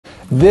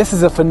This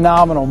is a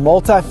phenomenal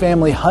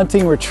multi-family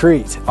hunting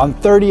retreat on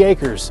 30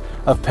 acres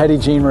of Petit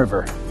Jean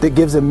River that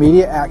gives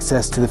immediate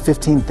access to the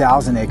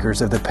 15,000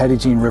 acres of the Petit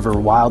Jean River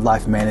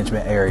Wildlife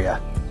Management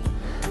Area.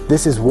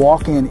 This is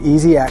walk-in,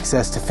 easy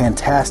access to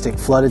fantastic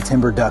flooded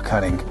timber duck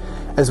hunting,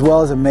 as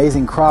well as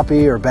amazing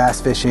crappie or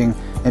bass fishing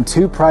and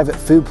 2 private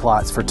food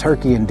plots for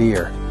turkey and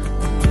deer.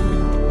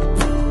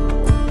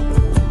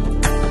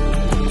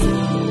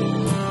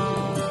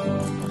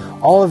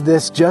 All of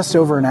this just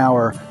over an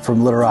hour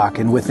from Little Rock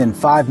and within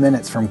 5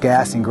 minutes from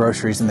gas and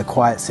groceries in the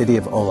quiet city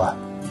of Ola.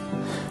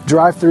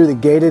 Drive through the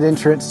gated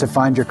entrance to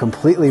find your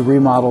completely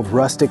remodeled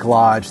rustic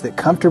lodge that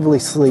comfortably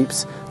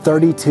sleeps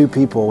 32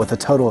 people with a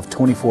total of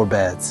 24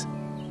 beds.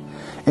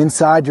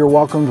 Inside, you're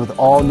welcomed with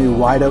all new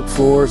white oak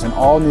floors and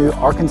all new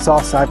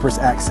Arkansas cypress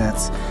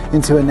accents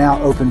into a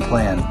now open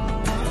plan.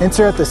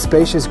 Enter at the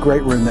spacious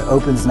great room that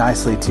opens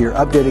nicely to your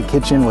updated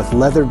kitchen with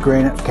leathered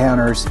granite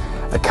counters,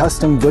 a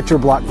custom butcher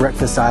block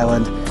breakfast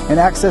island, and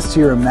access to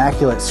your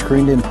immaculate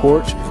screened-in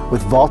porch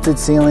with vaulted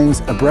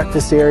ceilings, a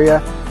breakfast area,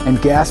 and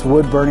gas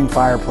wood-burning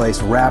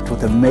fireplace wrapped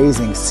with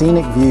amazing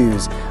scenic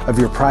views of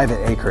your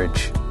private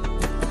acreage.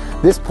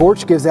 This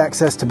porch gives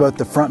access to both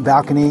the front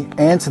balcony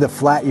and to the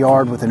flat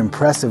yard with an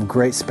impressive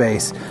great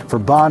space for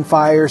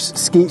bonfires,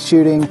 skeet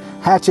shooting,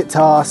 hatchet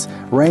toss,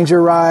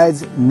 ranger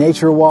rides,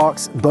 nature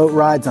walks, boat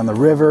rides on the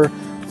river,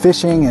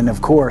 fishing, and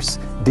of course,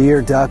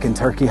 deer, duck, and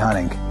turkey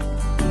hunting.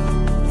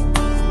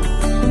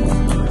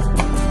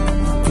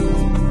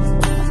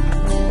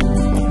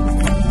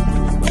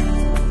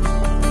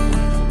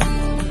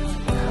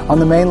 On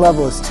the main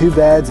level is 2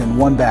 beds and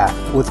 1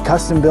 bath with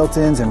custom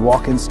built-ins and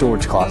walk-in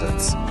storage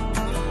closets.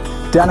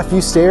 Down a few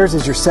stairs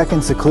is your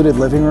second secluded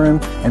living room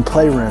and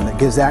playroom that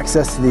gives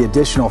access to the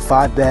additional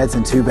 5 beds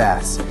and 2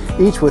 baths,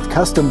 each with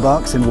custom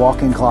bunks and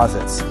walk-in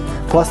closets,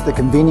 plus the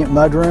convenient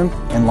mudroom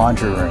and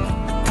laundry room.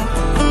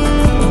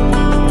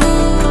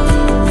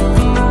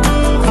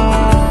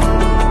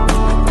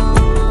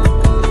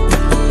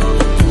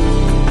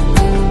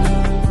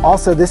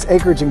 Also, this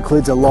acreage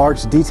includes a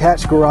large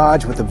detached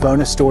garage with a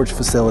bonus storage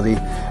facility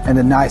and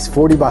a nice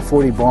 40 by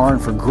 40 barn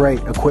for great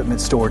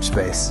equipment storage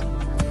space.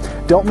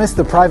 Don't miss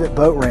the private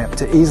boat ramp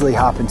to easily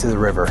hop into the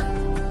river.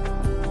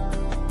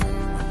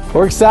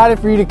 We're excited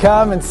for you to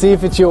come and see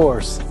if it's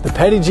yours. The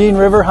Petit Jean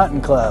River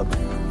Hunting Club.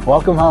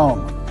 Welcome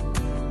home.